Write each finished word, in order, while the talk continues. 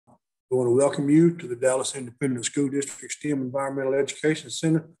We want to welcome you to the Dallas Independent School District STEM Environmental Education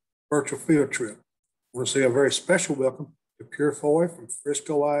Center virtual field trip. I want to say a very special welcome to Purefoy from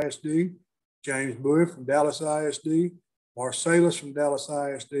Frisco ISD, James Bowie from Dallas ISD, Marsalis from Dallas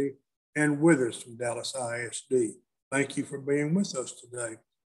ISD, and Withers from Dallas ISD. Thank you for being with us today.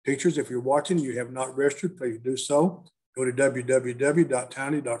 Teachers, if you're watching, you have not registered, please do so. Go to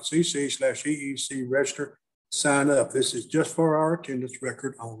www.tiny.cc/EEC register, sign up. This is just for our attendance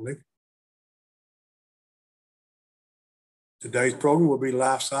record only. Today's program will be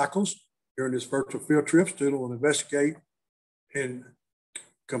life cycles. During this virtual field trip, students will investigate and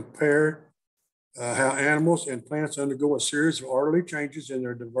compare how animals and plants undergo a series of orderly changes in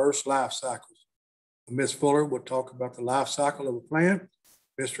their diverse life cycles. Ms. Fuller will talk about the life cycle of a plant,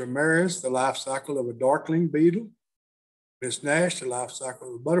 Mr. Ramirez, the life cycle of a darkling beetle, Ms. Nash, the life cycle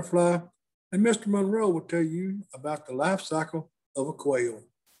of a butterfly, and Mr. Monroe will tell you about the life cycle of a quail.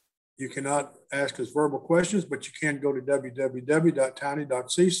 You cannot ask us verbal questions, but you can go to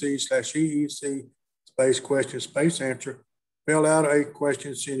www.tiny.cc/EEC /question/answer. Fill out a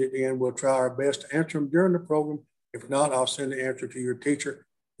question, send it in. We'll try our best to answer them during the program. If not, I'll send the answer to your teacher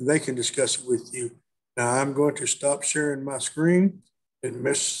and they can discuss it with you. Now I'm going to stop sharing my screen and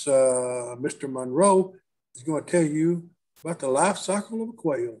Mr. Monroe is going to tell you about the life cycle of a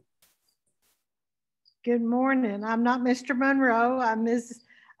quail. Good morning. I'm not Mr. Monroe. I'm Ms.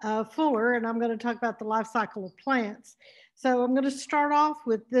 Fuller, and I'm going to talk about the life cycle of plants. So I'm going to start off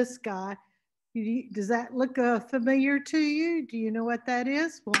with this guy. Does that look familiar to you? Do you know what that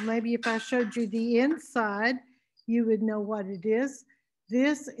is? Well, maybe if I showed you the inside, you would know what it is.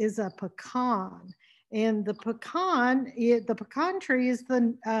 This is a pecan. And the pecan tree is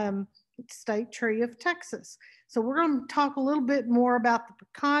the state tree of Texas. So we're going to talk a little bit more about the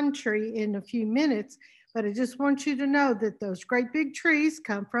pecan tree in a few minutes, but I just want you to know that those great big trees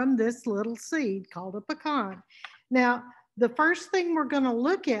come from this little seed called a pecan. Now, the first thing we're going to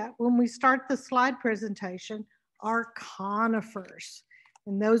look at when we start the slide presentation are conifers.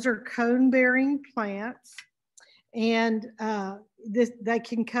 And those are cone-bearing plants. And the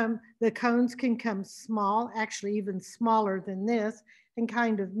cones can come small, actually even smaller than this, and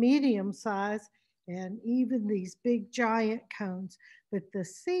kind of medium size, and even these big giant cones. But the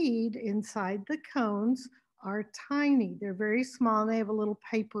seed inside the cones are tiny. They're very small, and they have a little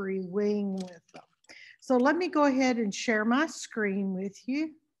papery wing with them. So let me go ahead and share my screen with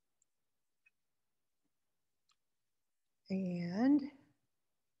you. And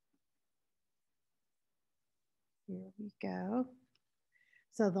here we go.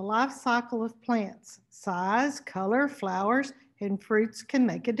 So the life cycle of plants: size, color, flowers, and fruits can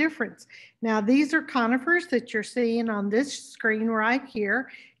make a difference. Now, these are conifers that you're seeing on this screen right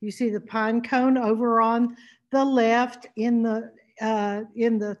here. You see the pine cone over on the left. In the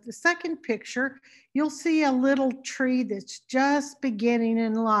second picture, you'll see a little tree that's just beginning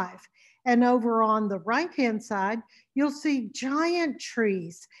in life. And over on the right-hand side, you'll see giant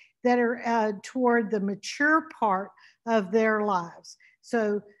trees that are toward the mature part of their lives.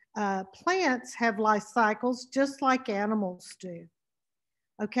 So plants have life cycles just like animals do.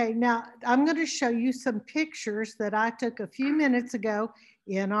 Okay, now I'm going to show you some pictures that I took a few minutes ago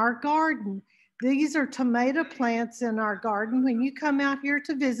in our garden. These are tomato plants in our garden. When you come out here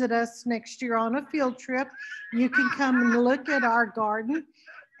to visit us next year on a field trip, you can come and look at our garden.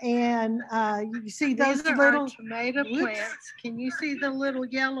 And you see those little tomato plants. Can you see the little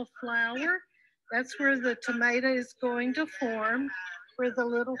yellow flower? That's where the tomato is going to form, where the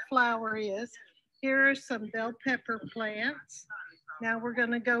little flower is. Here are some bell pepper plants. Now we're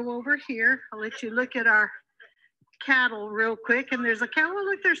going to go over here. I'll let you look at our cattle real quick. And there's a cow. Oh,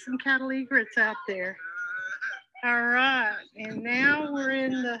 look, there's some cattle egrets out there. All right. And now we're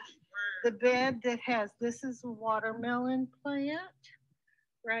in the bed that has, this is a watermelon plant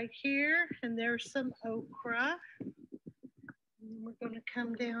right here. And there's some okra. And we're going to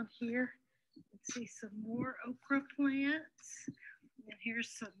come down here and see some more okra plants. And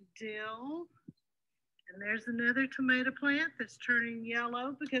here's some dill. And there's another tomato plant that's turning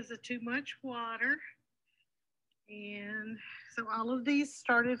yellow because of too much water. And so all of these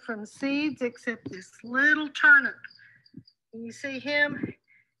started from seeds except this little turnip. Can you see him?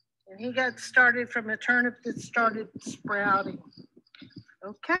 And he got started from a turnip that started sprouting.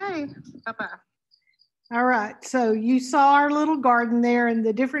 Okay, bye-bye. All right, so you saw our little garden there and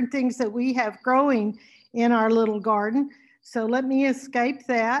the different things that we have growing in our little garden. So let me escape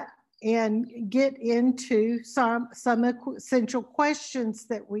that and get into some essential questions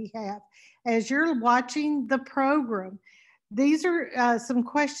that we have. As you're watching the program, these are some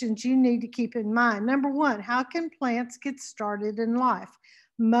questions you need to keep in mind. Number one, how can plants get started in life?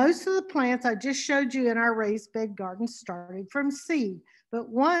 Most of the plants I just showed you in our raised bed garden started from seed, but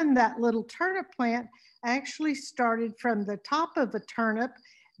one, that little turnip plant, actually started from the top of a turnip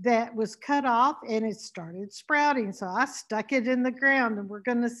that was cut off and it started sprouting. So I stuck it in the ground and we're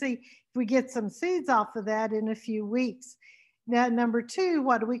going to see if we get some seeds off of that in a few weeks. Now, number two,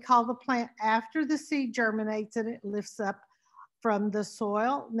 what do we call the plant after the seed germinates and it lifts up from the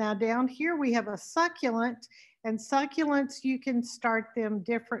soil? Now down here we have a succulent, and succulents, you can start them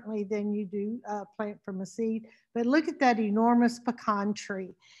differently than you do plant from a seed. But look at that enormous pecan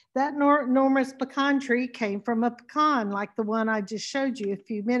tree. That enormous pecan tree came from a pecan like the one I just showed you a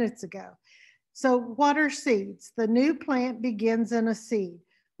few minutes ago. So what are seeds? The new plant begins in a seed.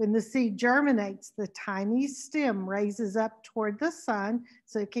 When the seed germinates, the tiny stem raises up toward the sun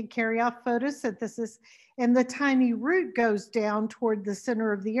so it can carry out photosynthesis, and the tiny root goes down toward the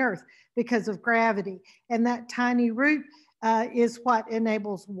center of the earth because of gravity. And that tiny root is what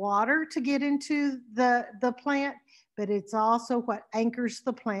enables water to get into the plant, but it's also what anchors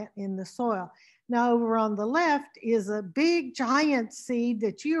the plant in the soil. Now over on the left is a big giant seed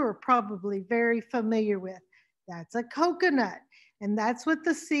that you are probably very familiar with. That's a coconut. And that's what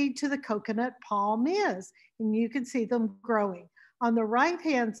the seed to the coconut palm is. And you can see them growing. On the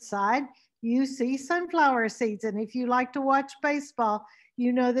right-hand side, you see sunflower seeds. And if you like to watch baseball,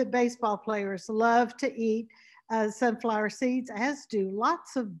 you know that baseball players love to eat sunflower seeds, as do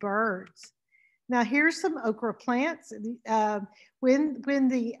lots of birds. Now here's some okra plants. When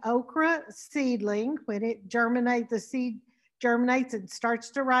the okra seedling, when it germinates, the seed germinates and starts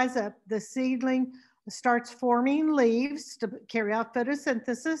to rise up, the seedling starts forming leaves to carry out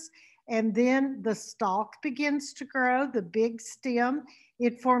photosynthesis, and then the stalk begins to grow, the big stem.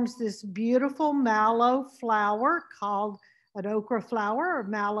 It forms this beautiful mallow flower called an okra flower or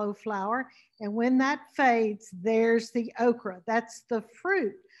mallow flower, and when that fades, there's the okra. That's the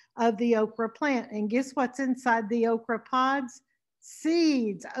fruit of the okra plant. And guess what's inside the okra pods?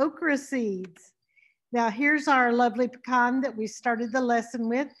 Seeds, okra seeds. Now here's our lovely pecan that we started the lesson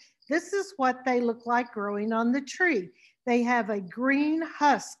with. This is what they look like growing on the tree. They have a green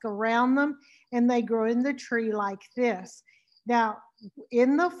husk around them and they grow in the tree like this. Now,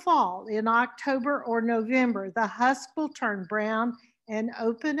 in the fall, in October or November, the husk will turn brown and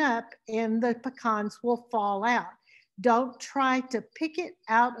open up and the pecans will fall out. Don't try to pick it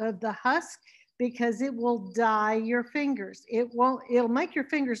out of the husk because it will dye your fingers. It'll make your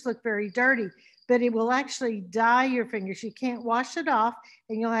fingers look very dirty, but it will actually dye your fingers. You can't wash it off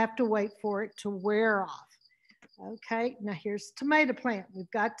and you'll have to wait for it to wear off. Okay, now here's tomato plant.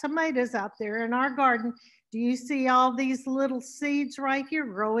 We've got tomatoes out there in our garden. Do you see all these little seeds right here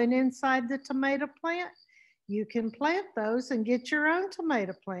growing inside the tomato plant? You can plant those and get your own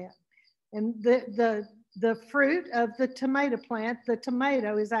tomato plant. And the fruit of the tomato plant, the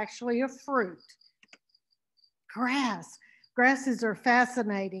tomato is actually a fruit. Grass. Grasses are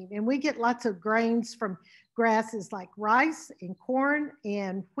fascinating, and we get lots of grains from grasses like rice and corn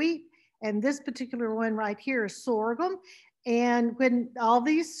and wheat. And this particular one right here is sorghum. And when all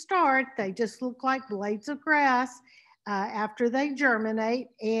these start, they just look like blades of grass after they germinate.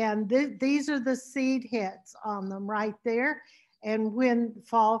 And these are the seed heads on them right there. And when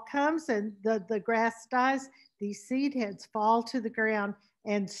fall comes and the grass dies, these seed heads fall to the ground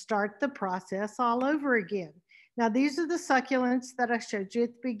and start the process all over again. Now, these are the succulents that I showed you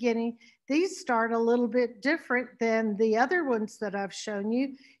at the beginning. These start a little bit different than the other ones that I've shown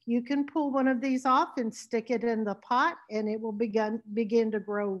you. You can pull one of these off and stick it in the pot and it will begin to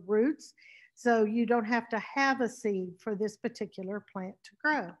grow roots. So you don't have to have a seed for this particular plant to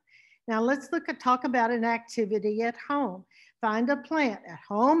grow. Now let's talk about an activity at home. Find a plant at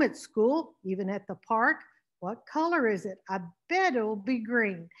home, at school, even at the park. What color is it? I bet it will be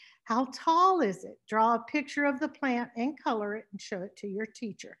green. How tall is it? Draw a picture of the plant and color it and show it to your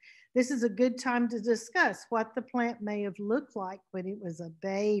teacher. This is a good time to discuss what the plant may have looked like when it was a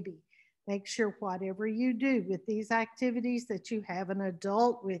baby. Make sure whatever you do with these activities that you have an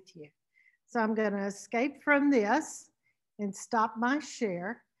adult with you. So I'm going to escape from this and stop my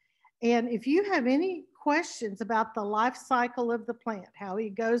share. And if you have any questions about the life cycle of the plant, how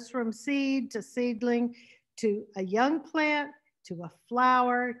it goes from seed to seedling to a young plant, to a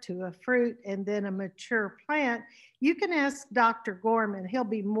flower, to a fruit, and then a mature plant, you can ask Dr. Gorman. He'll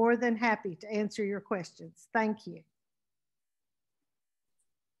be more than happy to answer your questions. Thank you.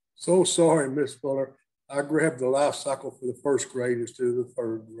 So sorry, Miss Fuller. I grabbed the life cycle for the first grade instead of the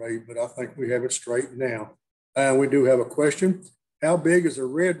third grade, but I think we have it straight now. We do have a question. How big is a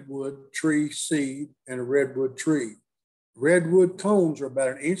redwood tree seed and a redwood tree? Redwood cones are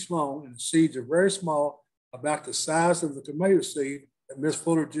about 1 inch long and the seeds are very small, about the size of the tomato seed that Miss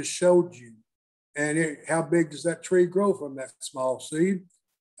Fuller just showed you. And how big does that tree grow from that small seed?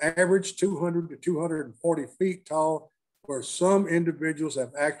 Average 200 to 240 feet tall, where some individuals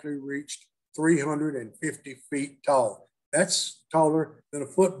have actually reached 350 feet tall. That's taller than a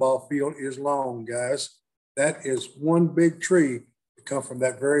football field is long, guys. That is one big tree to come from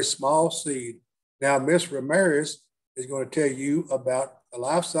that very small seed. Now, Miss Ramirez is going to tell you about the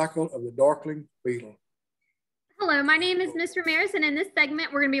life cycle of the darkling beetle. Hello, my name is Ms. Ramirez, and in this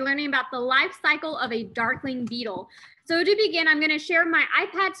segment, we're going to be learning about the life cycle of a darkling beetle. So to begin, I'm going to share my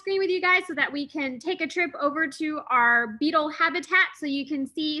iPad screen with you guys so that we can take a trip over to our beetle habitat so you can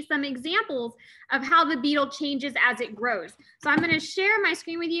see some examples of how the beetle changes as it grows. So I'm going to share my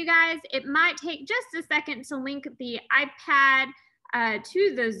screen with you guys. It might take just a second to link the iPad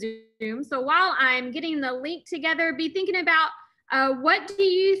to the Zoom. So while I'm getting the link together, be thinking about what do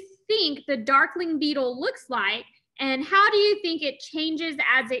you think the darkling beetle looks like, and how do you think it changes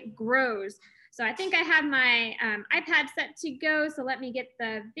as it grows? So I think I have my iPad set to go, so let me get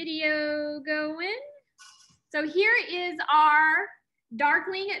the video going. So here is our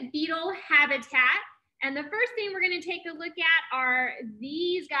darkling beetle habitat, and the first thing we're going to take a look at are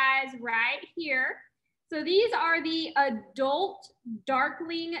these guys right here. So these are the adult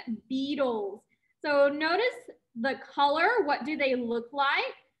darkling beetles. So notice the color, what do they look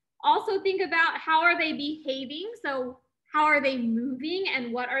like? Also think about how are they behaving? So how are they moving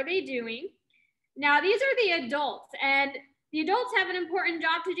and what are they doing? Now these are the adults, and the adults have an important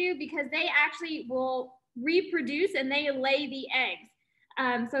job to do because they actually will reproduce and they lay the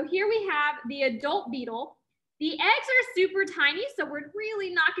eggs. So here we have the adult beetle. The eggs are super tiny, so we're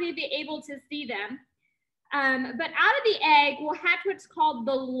really not going to be able to see them. But out of the egg, we'll hatch what's called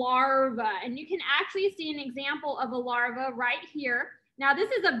the larva, and you can actually see an example of a larva right here. Now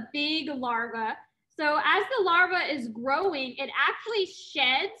this is a big larva. So as the larva is growing, it actually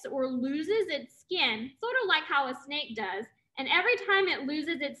sheds or loses its skin, sort of like how a snake does. And every time it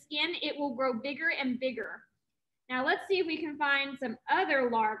loses its skin, it will grow bigger and bigger. Now let's see if we can find some other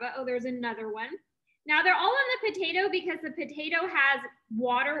larvae. Oh, there's another one. Now they're all in the potato because the potato has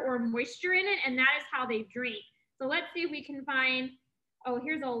water or moisture in it, and that is how they drink. So let's see if we can find, oh,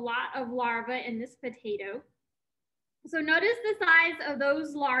 here's a lot of larvae in this potato. So notice the size of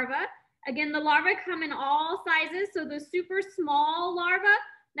those larvae. Again, the larvae come in all sizes. So the super small larvae,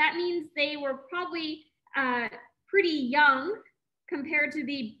 that means they were probably pretty young compared to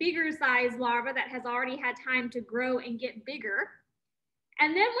the bigger size larva that has already had time to grow and get bigger.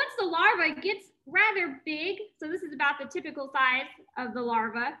 And then once the larva gets rather big, so this is about the typical size of the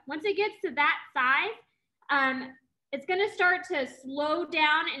larva. Once it gets to that size, it's going to start to slow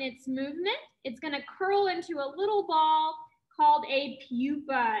down in its movement. It's going to curl into a little ball called a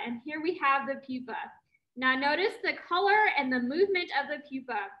pupa. And here we have the pupa. Now notice the color and the movement of the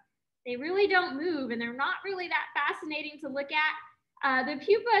pupa. They really don't move, and they're not really that fascinating to look at. The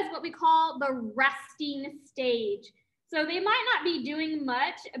pupa is what we call the resting stage. So they might not be doing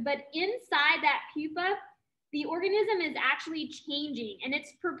much, but inside that pupa, the organism is actually changing, and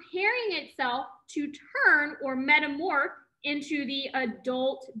it's preparing itself to turn or metamorph into the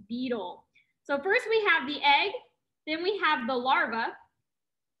adult beetle. So first we have the egg, then we have the larva,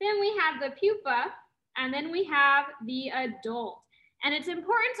 then we have the pupa, and then we have the adult. And it's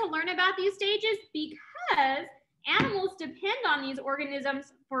important to learn about these stages because animals depend on these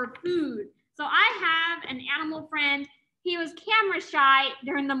organisms for food. So I have an animal friend. He was camera shy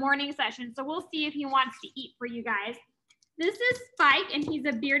during the morning session, so we'll see if he wants to eat for you guys. This is Spike, and he's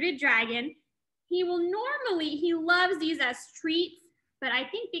a bearded dragon. He loves these as treats, but I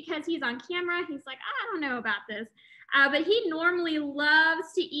think because he's on camera, he's like, I don't know about this. But he normally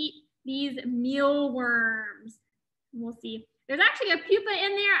loves to eat these mealworms. We'll see. There's actually a pupa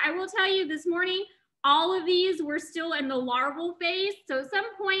in there. I will tell you this morning, all of these were still in the larval phase. So at some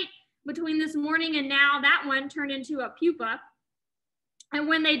point between this morning and now, that one turned into a pupa. And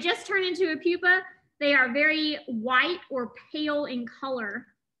when they just turn into a pupa, they are very white or pale in color.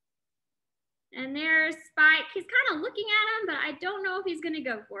 And there's Spike. He's kind of looking at him, but I don't know if he's going to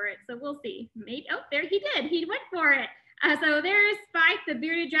go for it. So we'll see. Maybe, oh, there he did. He went for it. So there's Spike, the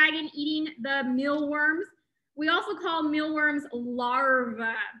bearded dragon, eating the mealworms. We also call mealworms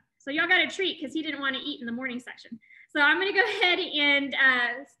larvae. So y'all got a treat because he didn't want to eat in the morning section. So I'm going to go ahead and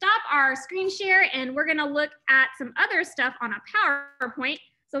stop our screen share, and we're going to look at some other stuff on a PowerPoint.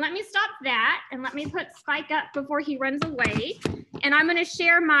 So let me stop that, and let me put Spike up before he runs away. And I'm going to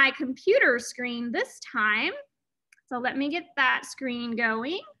share my computer screen this time. So let me get that screen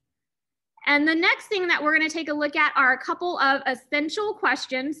going. And the next thing that we're going to take a look at are a couple of essential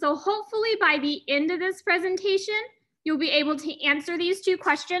questions. So hopefully by the end of this presentation, you'll be able to answer these two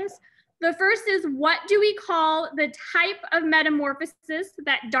questions. The first is, what do we call the type of metamorphosis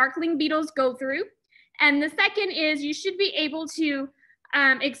that darkling beetles go through? And the second is, you should be able to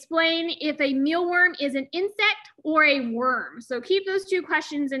explain if a mealworm is an insect or a worm. So keep those two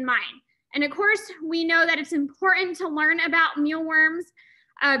questions in mind. And of course, we know that it's important to learn about mealworms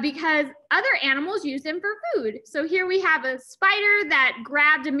because other animals use them for food. So here we have a spider that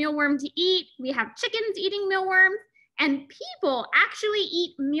grabbed a mealworm to eat. We have chickens eating mealworms, and people actually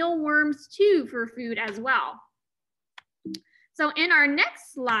eat mealworms too for food as well. So in our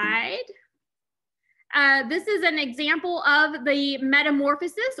next slide, this is an example of the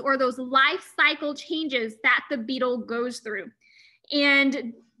metamorphosis or those life cycle changes that the beetle goes through.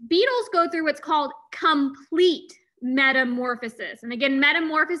 And beetles go through what's called complete metamorphosis. And again,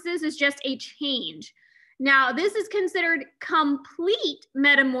 metamorphosis is just a change. Now, this is considered complete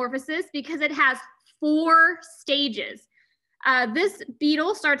metamorphosis because it has 4 stages. This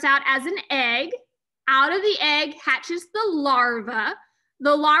beetle starts out as an egg. Out of the egg hatches the larva.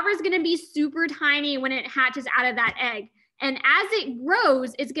 The larva is going to be super tiny when it hatches out of that egg. And as it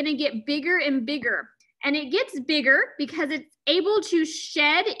grows, it's going to get bigger and bigger. And it gets bigger because it's able to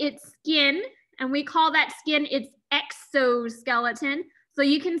shed its skin. And we call that skin its exoskeleton. So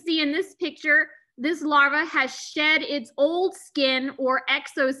you can see in this picture, this larva has shed its old skin or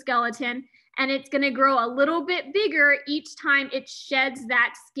exoskeleton, and it's going to grow a little bit bigger each time it sheds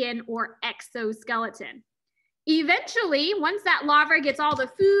that skin or exoskeleton. Eventually, once that larva gets all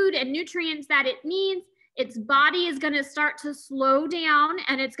the food and nutrients that it needs, its body is going to start to slow down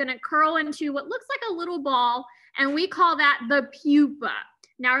and it's going to curl into what looks like a little ball, and we call that the pupa.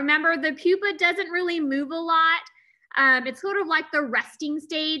 Now remember, the pupa doesn't really move a lot. It's sort of like the resting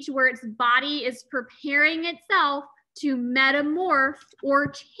stage where its body is preparing itself to metamorph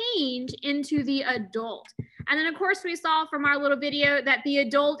or change into the adult. And then of course we saw from our little video that the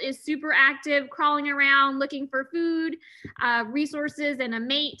adult is super active, crawling around, looking for food, resources, and a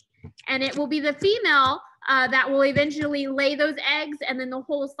mate. And it will be the female that will eventually lay those eggs, and then the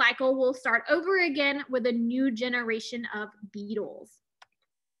whole cycle will start over again with a new generation of beetles.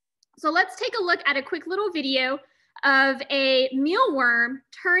 So let's take a look at a quick little video of a mealworm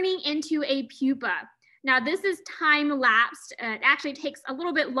turning into a pupa. Now this is time lapsed. It actually takes a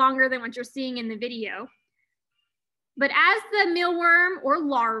little bit longer than what you're seeing in the video. But as the mealworm or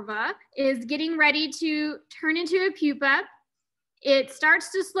larva is getting ready to turn into a pupa, it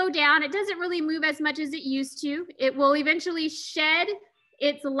starts to slow down. It doesn't really move as much as it used to. It will eventually shed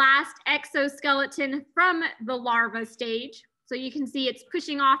its last exoskeleton from the larva stage. So you can see it's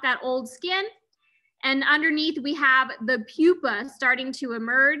pushing off that old skin. And underneath we have the pupa starting to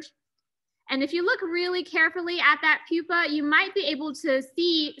emerge. And if you look really carefully at that pupa, you might be able to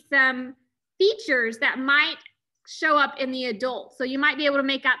see some features that might show up in the adult. So you might be able to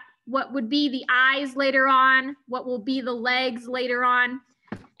make up what would be the eyes later on, what will be the legs later on.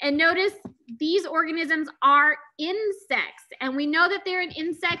 And notice these organisms are insects. And we know that they're an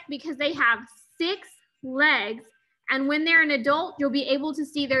insect because they have 6 legs. And when they're an adult, you'll be able to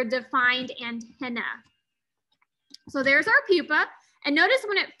see their defined antenna. So there's our pupa. And notice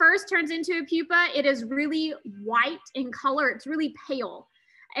when it first turns into a pupa, it is really white in color. It's really pale.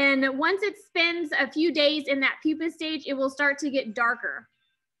 And once it spends a few days in that pupa stage, it will start to get darker.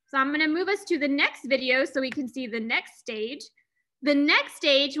 So I'm going to move us to the next video so we can see the next stage. The next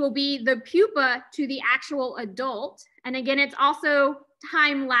stage will be the pupa to the actual adult. And again, it's also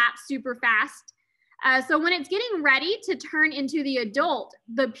time lapse super fast. So when it's getting ready to turn into the adult,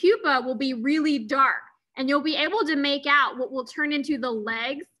 the pupa will be really dark and you'll be able to make out what will turn into the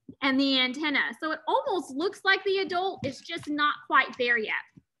legs and the antenna. So it almost looks like the adult, it's just not quite there yet.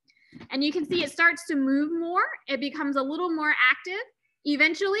 And you can see it starts to move more. It becomes a little more active.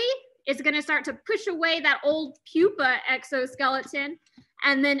 Eventually, it's going to start to push away that old pupa exoskeleton,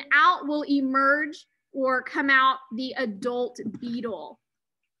 and then out will emerge or come out the adult beetle.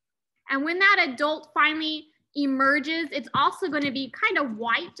 And when that adult finally emerges, it's also going to be kind of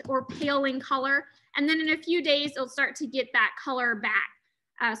white or pale in color. And then in a few days, it'll start to get that color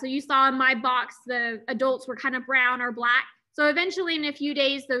back. So you saw in my box, the adults were kind of brown or black. So eventually in a few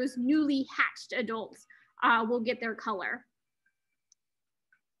days, those newly hatched adults will get their color.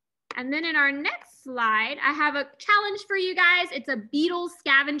 And then in our next slide, I have a challenge for you guys. It's a beetle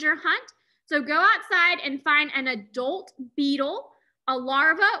scavenger hunt. So go outside and find an adult beetle, a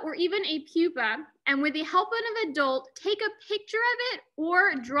larva, or even a pupa. And with the help of an adult, take a picture of it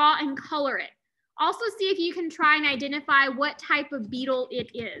or draw and color it. Also see if you can try and identify what type of beetle it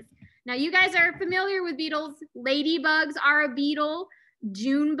is. Now you guys are familiar with beetles. Ladybugs are a beetle.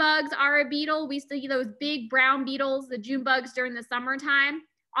 June bugs are a beetle. We see those big brown beetles, the June bugs during the summertime.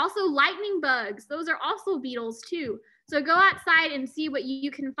 Also lightning bugs, those are also beetles too. So go outside and see what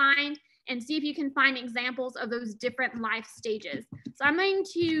you can find and see if you can find examples of those different life stages. So I'm going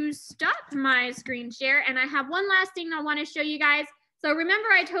to stop my screen share, and I have one last thing I want to show you guys. So remember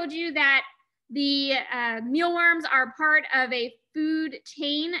I told you that the mealworms are part of a food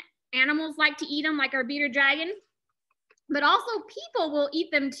chain. Animals like to eat them, like our bearded dragon, but also people will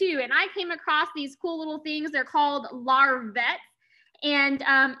eat them too. And I came across these cool little things. They're called larvettes, and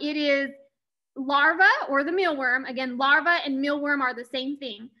it is larva or the mealworm. Again, larva and mealworm are the same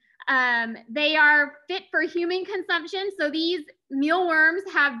thing. They are fit for human consumption. So these mealworms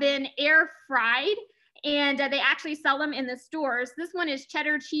have been air fried, and they actually sell them in the stores. This one is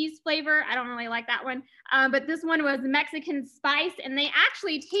cheddar cheese flavor. I don't really like that one, but this one was Mexican spice, and they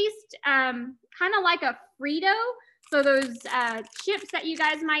actually taste kind of like a Frito. So those chips that you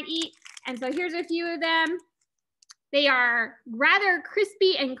guys might eat. And so here's a few of them. They are rather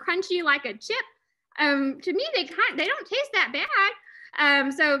crispy and crunchy like a chip. To me, they don't taste that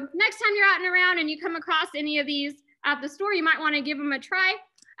bad. So next time you're out and around and you come across any of these at the store, you might want to give them a try.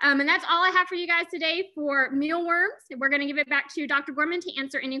 And that's all I have for you guys today for mealworms. We're going to give it back to Dr. Gorman to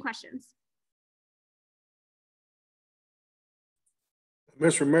answer any questions.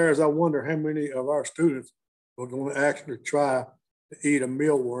 Ms. Ramirez, I wonder how many of our students are going to actually try to eat a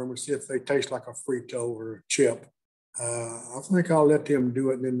mealworm and see if they taste like a Frito or a chip. I think I'll let them do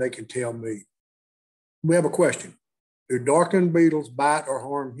it, and then they can tell me. We have a question. Do darkling beetles bite or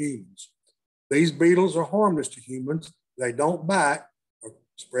harm humans? These beetles are harmless to humans. They don't bite or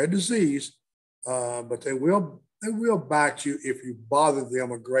spread disease, but they will bite you if you bother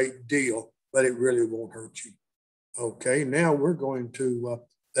them a great deal, but it really won't hurt you. Okay, now we're going to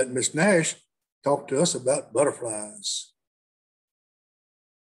let Ms. Nash talk to us about butterflies.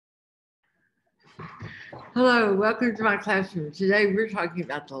 Hello, welcome to my classroom. Today we're talking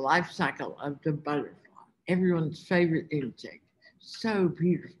about the life cycle of the butterfly, everyone's favorite insect. So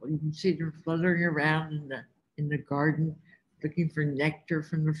beautiful. You can see them fluttering around in the garden, looking for nectar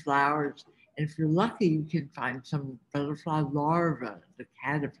from the flowers. And if you're lucky, you can find some butterfly larvae, the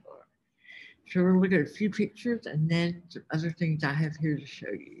caterpillar. So we're looking at a few pictures and then some other things I have here to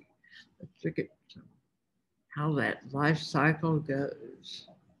show you. Let's look at how that life cycle goes.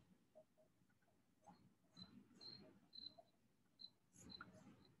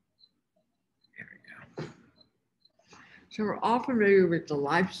 So we're all familiar with the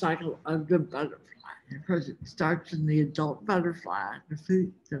life cycle of the butterfly. And of course, it starts in the adult butterfly.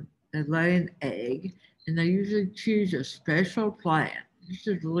 They lay an egg, and they usually choose a special plant. This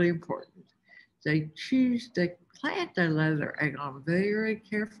is really important. They choose the plant they lay their egg on very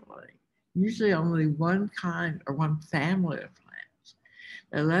carefully. Usually only one kind or one family of plants.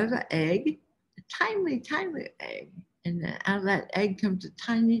 They lay the egg, a tiny, tiny egg, and then out of that egg comes a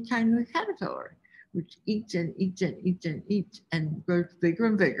tiny, tiny caterpillar, which eats and eats and eats and eats and grows bigger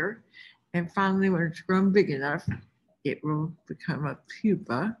and bigger. And finally, when it's grown big enough, it will become a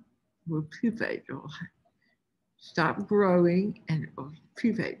pupa, will pupate. It will stop growing and it will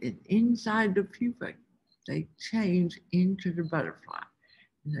pupate. And inside the pupa, they change into the butterfly.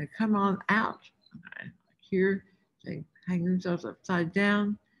 And they come on out. Okay. Like here, they hang themselves upside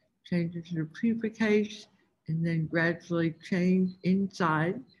down, change into the pupa case, and then gradually change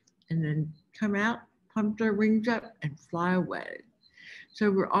inside, and then come out, pump their wings up, and fly away. So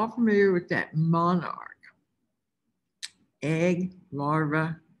we're all familiar with that monarch. Egg,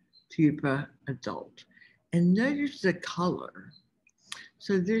 larva, pupa, adult. And notice the color.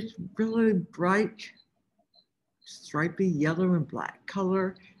 So there's really bright, stripy yellow and black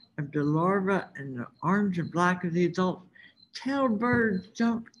color of the larva and the orange and black of the adult. Tell birds,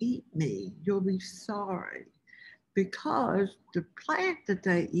 don't eat me, you'll be sorry. Because the plant that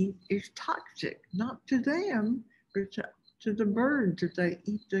they eat is toxic, not to them, but to the birds that they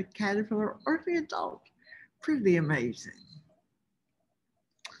eat, the caterpillar or the adult. Pretty amazing.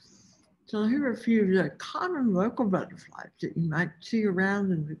 So here are a few of the common local butterflies that you might see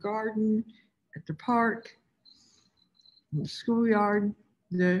around in the garden, at the park, in the schoolyard.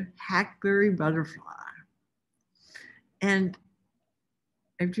 The hackberry butterfly. And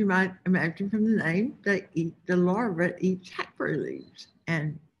as you might imagine from the name, the larva eats hackberry leaves,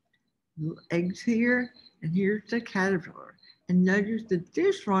 and eggs here, and here's the caterpillar. And notice that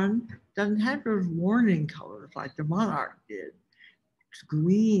this one doesn't have those warning colors like the monarch did. It's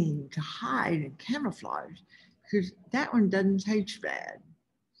green to hide and camouflage, because that one doesn't taste bad.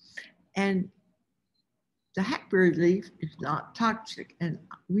 And the hackberry leaf is not toxic. And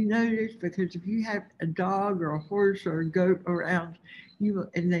we know this because if you have a dog or a horse or a goat around,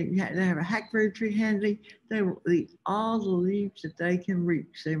 they have a hackberry tree handy. They will eat all the leaves that they can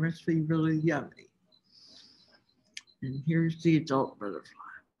reach. They must be really yummy. And here's the adult butterfly.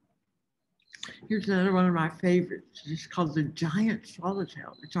 Here's another one of my favorites. It's called the giant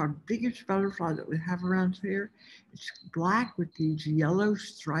swallowtail. It's our biggest butterfly that we have around here. It's black with these yellow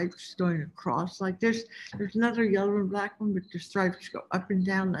stripes going across like this. There's another yellow and black one, but the stripes go up and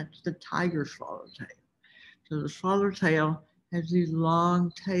down. That's the tiger swallowtail. So the swallowtail has these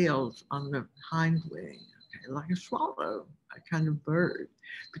long tails on the hind wing, okay, like a swallow, a kind of bird.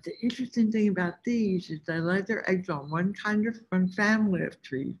 But the interesting thing about these is they lay their eggs on one family of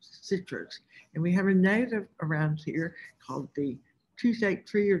trees, citrus. And we have a native around here called the toothache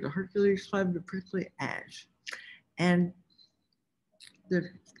tree or the Hercules club, the prickly ash. And the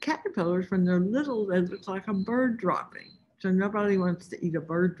caterpillars, when they're little, they look like a bird dropping. So nobody wants to eat a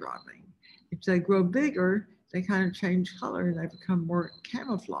bird dropping. If they grow bigger, they kind of change color and they become more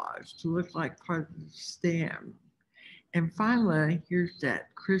camouflaged to look like part of the stem. And finally, here's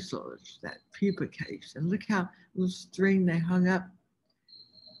that chrysalis, that pupa case. And look how little string they hung up.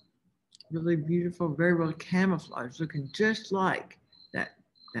 Really beautiful, very well camouflaged, looking just like that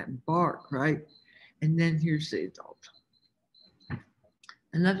bark, right? And then here's the adult.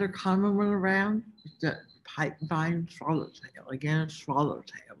 Another common one around is the pipevine swallowtail. Again, a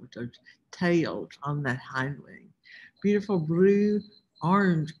swallowtail with those tails on that hind wing. Beautiful blue,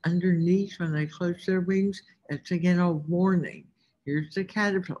 orange underneath when they close their wings. It's again a warning. Here's the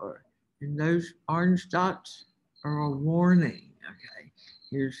caterpillar, and those orange dots are a warning, okay?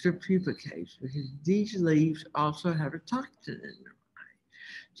 Here's the pupa case, because these leaves also have a toxin in them,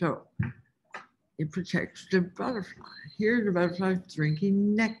 right? So it protects the butterfly. Here the butterflies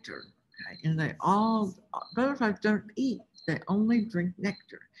drinking nectar, okay? And butterflies don't eat, they only drink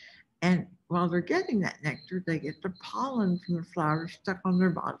nectar. And while they're getting that nectar, they get the pollen from the flower stuck on their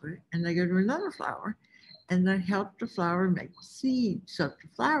body, and they go to another flower, and they help the flower make seeds. So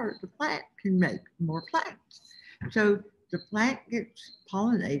the plant can make more plants. So the plant gets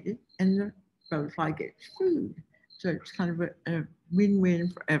pollinated, and the butterfly gets food. So it's kind of a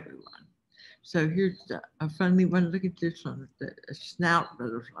win-win for everyone. So here's a funny one. Look at this one. A snout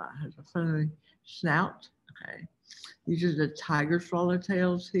butterfly has a funny snout. Okay. These are the tiger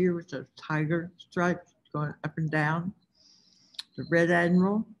swallowtails here with those tiger stripes going up and down. The red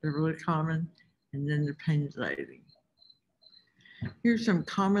admiral, they're really common. And then the painted lady. Here's some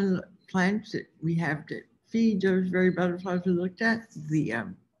common plants that we have that feed those very butterflies we looked at. The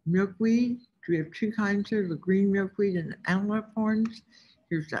milkweed. We have two kinds here, the green milkweed and the antelope horns.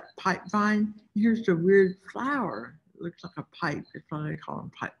 Here's that pipevine. Here's the weird flower. It looks like a pipe. That's why they call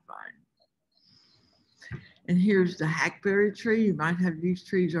them pipevine. And here's the hackberry tree. You might have these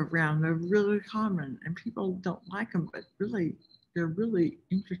trees around. They're really common and people don't like them, but really, they're really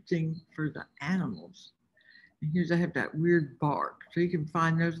interesting for the animals. And here's, I have that weird bark. So you can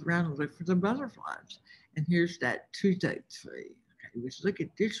find those around and look for the butterflies. And here's that toothache tree. Okay, let's look at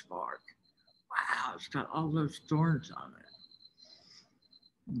this bark. Wow, it's got all those thorns on it.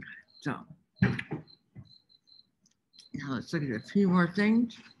 Okay, so now let's look at a few more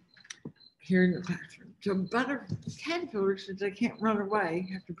things here in the classroom. So caterpillars, since they can't run away,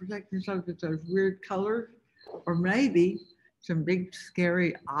 have to protect themselves with those weird colors, or maybe some big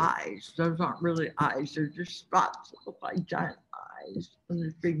scary eyes. Those aren't really eyes, they're just spots that look like giant eyes. And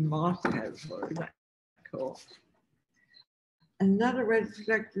this big moth caterpillar, isn't that cool? Another way to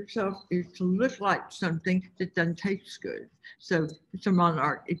protect yourself is to look like something that doesn't taste good. So it's a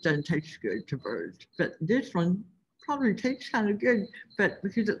monarch, it doesn't taste good to birds, but this one probably tastes kind of good, but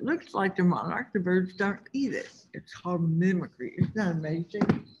because it looks like the monarch, the birds don't eat it. It's called mimicry. Isn't that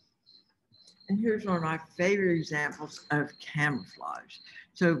amazing? And here's one of my favorite examples of camouflage.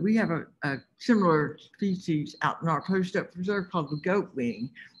 So we have a similar species out in our post-up preserve called the goat wing,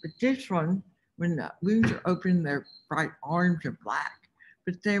 but this one, when the wings are open, they're bright orange and black.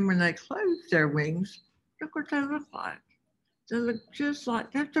 But then when they close their wings, look what they look like. They look just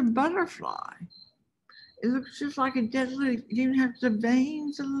like, that's a butterfly. It looks just like a dead leaf. It even has the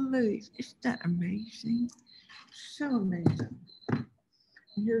veins of the leaf. Isn't that amazing? So amazing.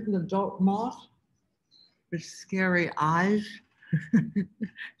 And here's an adult moth with scary eyes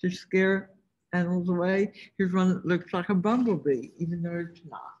to scare animals away. Here's one that looks like a bumblebee, even though it's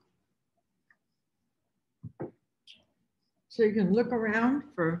not. So you can look around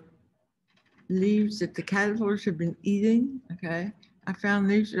for leaves that the caterpillars have been eating, okay? I found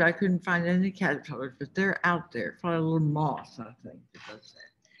these, but I couldn't find any caterpillars, but they're out there. Probably a little moth, I think, that does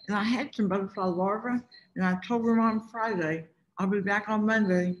that. And I had some butterfly larvae, and I told them on Friday, I'll be back on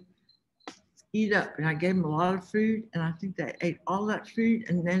Monday. eat up. And I gave them a lot of food, and I think they ate all that food,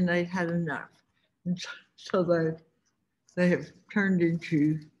 and then they had enough. And so they have turned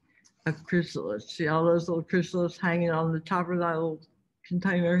into a chrysalis. See all those little chrysalis hanging on the top of that little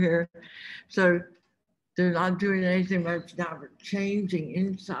container here? So they're not doing anything much now, but changing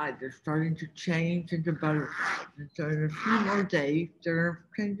inside. They're starting to change into butterflies. And so in a few more days, they're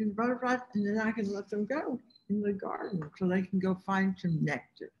changing butterflies, and then I can let them go in the garden so they can go find some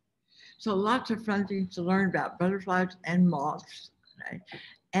nectar. So lots of fun things to learn about butterflies and moths. Okay?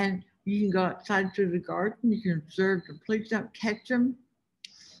 And you can go outside to the garden. You can observe them. Please don't catch them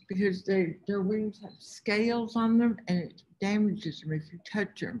because their wings have scales on them and it damages them. If you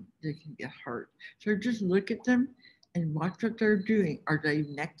touch them, they can get hurt. So just look at them and watch what they're doing. Are they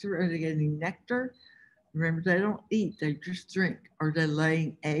getting nectar? Remember, they don't eat, they just drink. Are they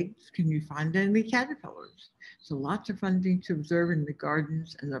laying eggs? Can you find any caterpillars? So lots of fun things to observe in the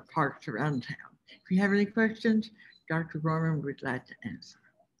gardens and the parks around town. If you have any questions, Dr. Gorman would like to answer.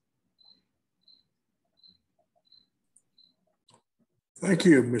 Thank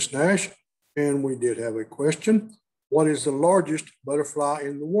you, Ms. Nash. And we did have a question. What is the largest butterfly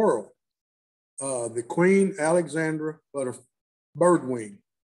in the world? The Queen Alexandra birdwing.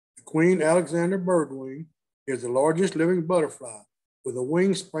 The Queen Alexandra birdwing is the largest living butterfly with a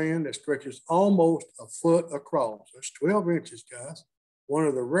wingspan that stretches almost a foot across. That's 12 inches, guys. One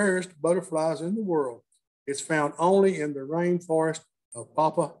of the rarest butterflies in the world. It's found only in the rainforest of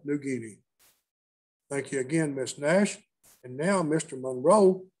Papua New Guinea. Thank you again, Ms. Nash. And now Mr.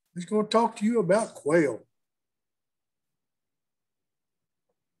 Monroe is going to talk to you about quail.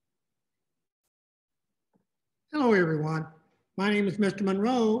 Hello, everyone. My name is Mr.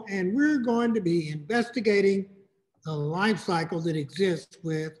 Monroe, and we're going to be investigating the life cycle that exists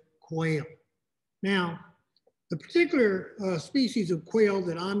with quail. Now, the particular species of quail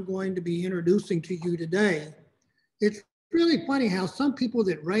that I'm going to be introducing to you today, it's really funny how some people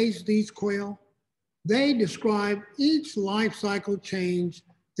that raise these quail, they describe each life cycle change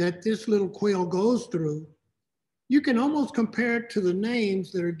that this little quail goes through. You can almost compare it to the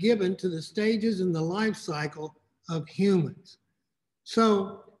names that are given to the stages in the life cycle of humans.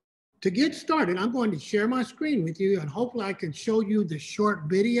 So to get started, I'm going to share my screen with you and hopefully I can show you the short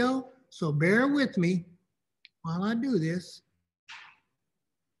video. So bear with me while I do this.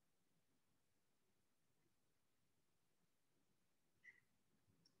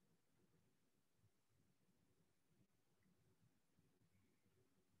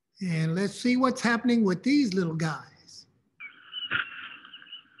 And let's see what's happening with these little guys.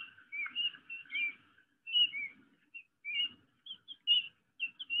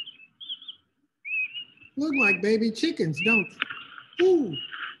 Look like baby chickens, don't they? Ooh,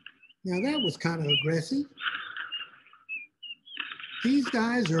 now that was kind of aggressive. These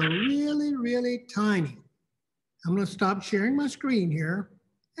guys are really, really tiny. I'm gonna stop sharing my screen here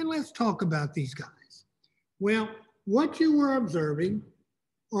and let's talk about these guys. Well, what you were observing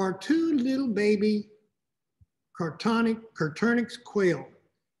are two little baby Coturnix quail.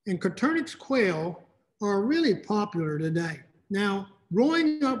 And Coturnix quail are really popular today. Now,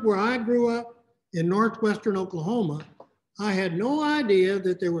 growing up where I grew up in northwestern Oklahoma, I had no idea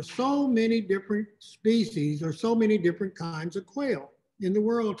that there were so many different species or so many different kinds of quail in the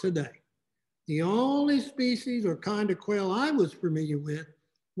world today. The only species or kind of quail I was familiar with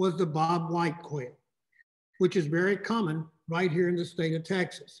was the bobwhite quail, which is very common right here in the state of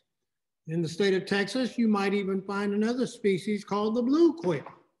Texas. In the state of Texas, you might even find another species called the blue quail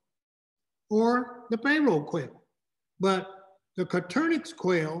or the payroll quail. But the Coturnix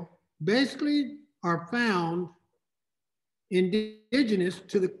quail basically are found indigenous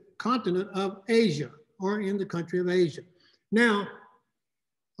to the continent of Asia or in the country of Asia. Now,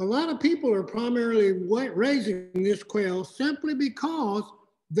 a lot of people are primarily raising this quail simply because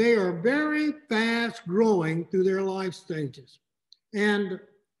they are very fast growing through their life stages. And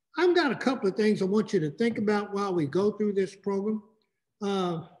I've got a couple of things I want you to think about while we go through this program.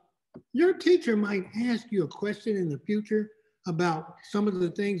 Your teacher might ask you a question in the future about some of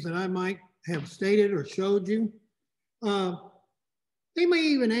the things that I might have stated or showed you. They may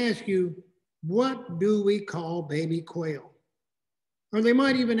even ask you, what do we call baby quail? Or they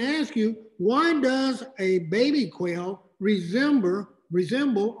might even ask you, why does a baby quail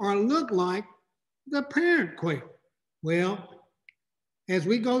resemble or look like the parent quail? Well, as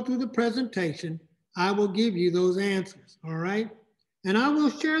we go through the presentation, I will give you those answers, all right? And I will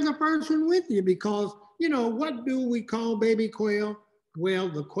share the first one with you because, you know, what do we call baby quail? Well,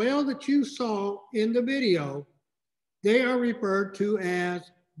 the quail that you saw in the video, they are referred to as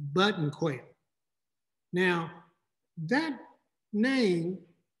button quail. Now, that name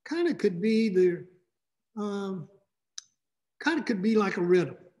kind of could be like a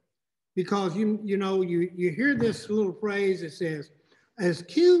riddle, because you hear this little phrase that says, as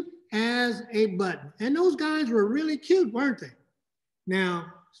cute as a button. And those guys were really cute, weren't they? Now,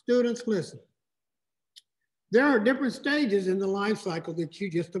 students, listen. There are different stages in the life cycle that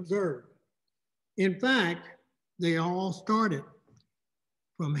you just observed. In fact, they all started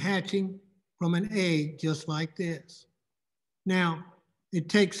from hatching from an egg just like this. Now, it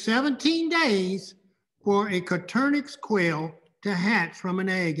takes 17 days for a Coturnix quail to hatch from an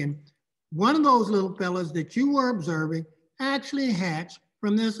egg. And one of those little fellas that you were observing actually hatched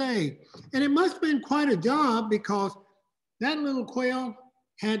from this egg. And it must have been quite a job, because that little quail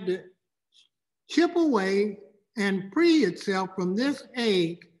had to chip away and free itself from this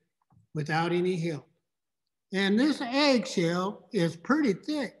egg without any help. And this eggshell is pretty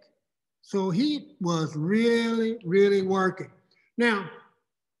thick. So he was really, really working. Now,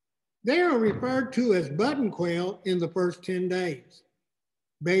 they are referred to as button quail in the first 10 days,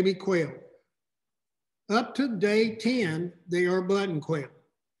 baby quail. Up to day 10, they are button quail.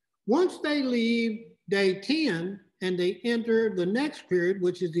 Once they leave day 10 and they enter the next period,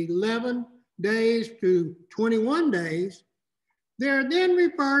 which is 11 days to 21 days, they're then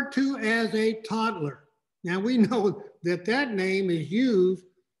referred to as a toddler. Now we know that that name is used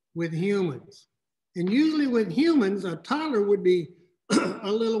with humans. And usually with humans, a toddler would be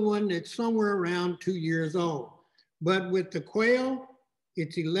a little one that's somewhere around 2 years old. But with the quail,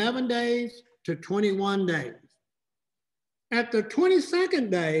 it's 11 days to 21 days. At the 22nd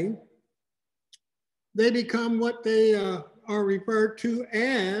day, they become what they are referred to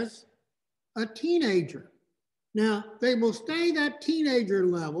as a teenager. Now, they will stay that teenager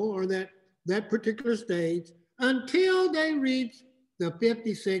level, or that particular stage, until they reach the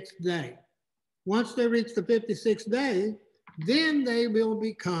 56th day. Once they reach the 56th day, then they will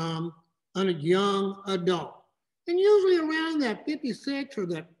become a young adult. And usually around that 56th or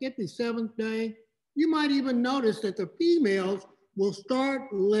that 57th day, you might even notice that the females will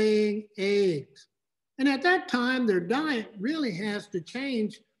start laying eggs. And at that time, their diet really has to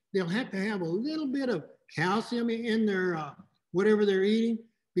change. They'll have to have a little bit of calcium in their whatever they're eating,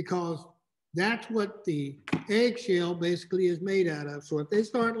 because that's what the eggshell basically is made out of. So if they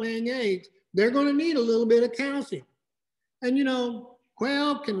start laying eggs, they're going to need a little bit of calcium. And you know,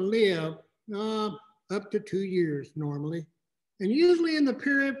 quail can live up to 2 years normally. And usually in the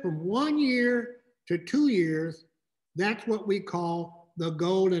period from 1 year to 2 years, that's what we call the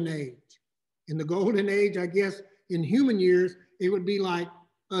golden age. In the golden age, I guess in human years, it would be like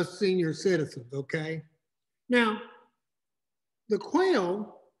us senior citizens, okay? Now, the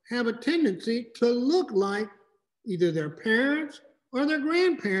quail have a tendency to look like either their parents or their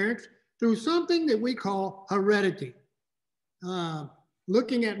grandparents through something that we call heredity.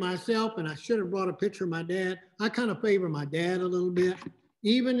 Looking at myself, and I should have brought a picture of my dad, I kind of favor my dad a little bit,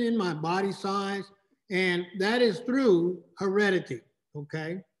 even in my body size, and that is through heredity,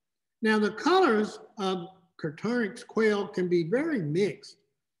 okay? Now, the colors of Coturnix quail can be very mixed.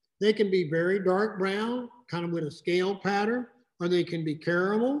 They can be very dark brown, kind of with a scale pattern, or they can be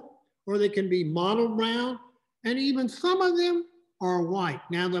caramel, or they can be mottled brown, and even some of them are white.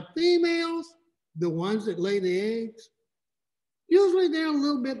 Now, the females, the ones that lay the eggs, usually they're a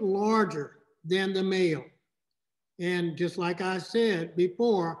little bit larger than the male. And just like I said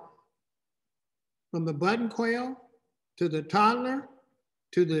before, from the button quail to the toddler,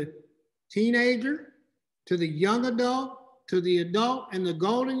 to the teenager, to the young adult, to the adult and the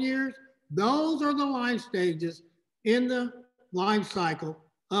golden years, those are the life stages in the life cycle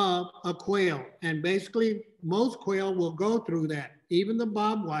of a quail. And basically, most quail will go through that, even the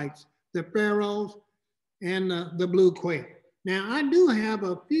bobwhites, the pharaohs, and the blue quail. Now, I do have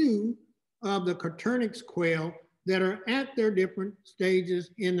a few of the Coturnix quail that are at their different stages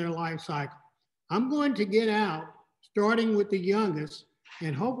in their life cycle. I'm going to get out, starting with the youngest,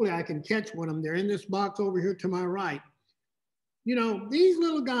 and hopefully I can catch one of them. They're in this box over here to my right. You know, these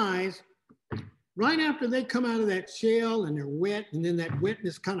little guys, right after they come out of that shell and they're wet, and then that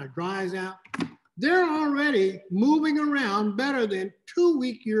wetness kind of dries out, they're already moving around better than 2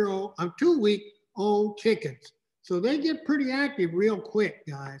 week old chickens. So they get pretty active real quick,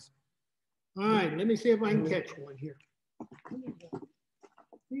 guys. All right, let me see if I can catch one here.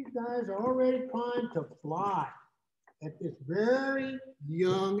 These guys are already trying to fly at this very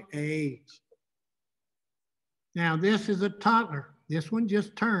young age. Now, this is a toddler. This one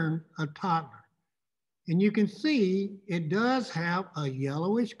just turned a toddler. And you can see it does have a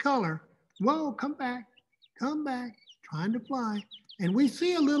yellowish color. Whoa, come back, trying to fly. And we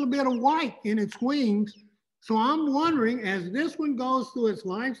see a little bit of white in its wings So I'm wondering, as this one goes through its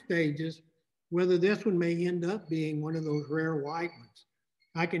life stages, whether this one may end up being one of those rare white ones.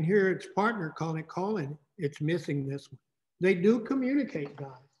 I can hear its partner calling. It's missing this one. They do communicate, guys.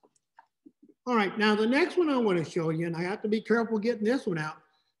 All right, now the next one I want to show you, and I have to be careful getting this one out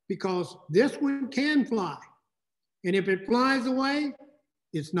because this one can fly. And if it flies away,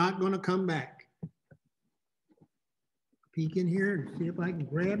 it's not going to come back. Peek in here and see if I can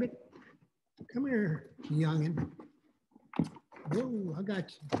grab it. Come here, youngin'. Whoa, I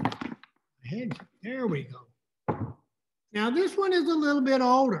got you. There we go. Now this one is a little bit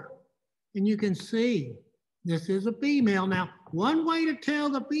older, and you can see this is a female. Now, one way to tell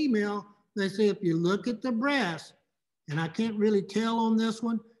the female, they say if you look at the breast, and I can't really tell on this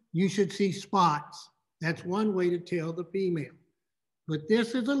one, you should see spots. That's one way to tell the female. But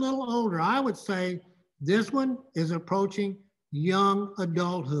this is a little older. I would say this one is approaching young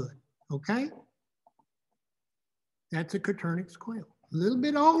adulthood, okay? That's a Coturnix quail. A little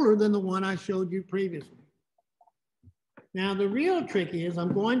bit older than the one I showed you previously. Now the real trick is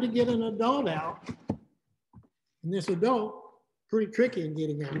I'm going to get an adult out, and this adult, pretty tricky in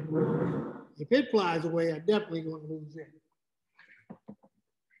getting out. If it flies away, I definitely going to lose it.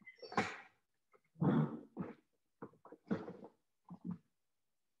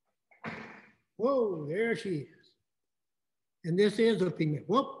 Whoa, there she is. And this is a female.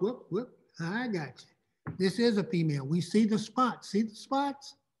 Whoop, whoop, whoop. I got you. This is a female. We see the spots. See the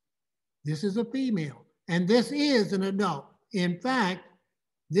spots? This is a female. And this is an adult. In fact,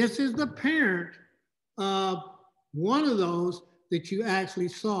 this is the parent of one of those that you actually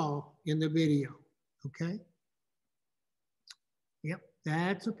saw in the video. Okay? Yep,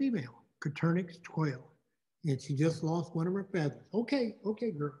 that's a female. Coturnix quail. And she just lost one of her feathers. Okay, okay,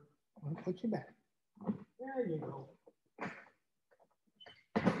 girl. I'll put you back. There you go.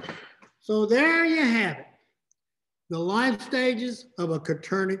 So there you have it. The life stages of a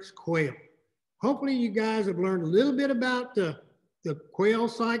Coturnix quail. Hopefully you guys have learned a little bit about the quail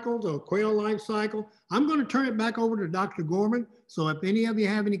cycle, the quail life cycle. I'm going to turn it back over to Dr. Gorman. So if any of you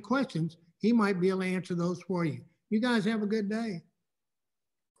have any questions, he might be able to answer those for you. You guys have a good day.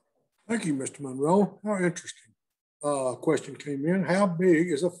 Thank you, Mr. Monroe. How interesting. Question came in. How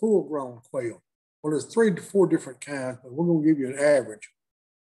big is a full-grown quail? Well, there's 3 to 4 different kinds, but we're going to give you an average.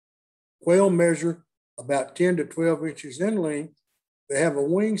 Quail measure about 10 to 12 inches in length. They have a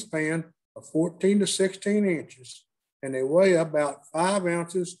wingspan of 14 to 16 inches, and they weigh about 5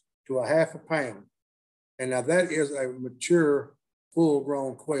 ounces to a half a pound. And now that is a mature,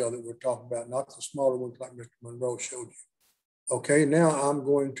 full-grown quail that we're talking about, not the smaller ones like Mr. Monroe showed you. Okay, now I'm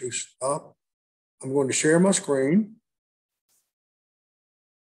going to stop. I'm going to share my screen.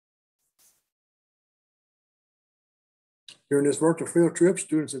 During this virtual field trip,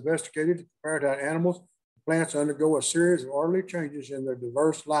 students investigated the comparative animals and plants undergo a series of orderly changes in their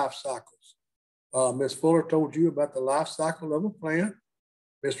diverse life cycles. Ms. Fuller told you about the life cycle of a plant.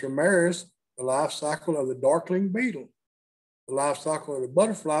 Mr. Ramirez, the life cycle of the darkling beetle. The life cycle of the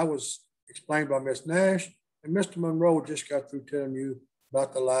butterfly was explained by Ms. Nash, and Mr. Monroe just got through telling you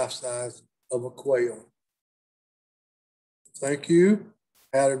about the life size of a quail. Thank you.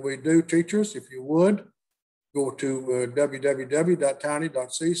 How did we do, teachers? If you would, go to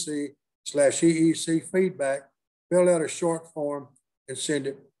www.tiny.cc/EEC feedback, fill out a short form, and send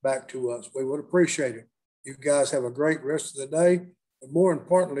it back to us. We would appreciate it. You guys have a great rest of the day, but more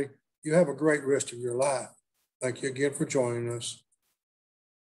importantly, you have a great rest of your life. Thank you again for joining us.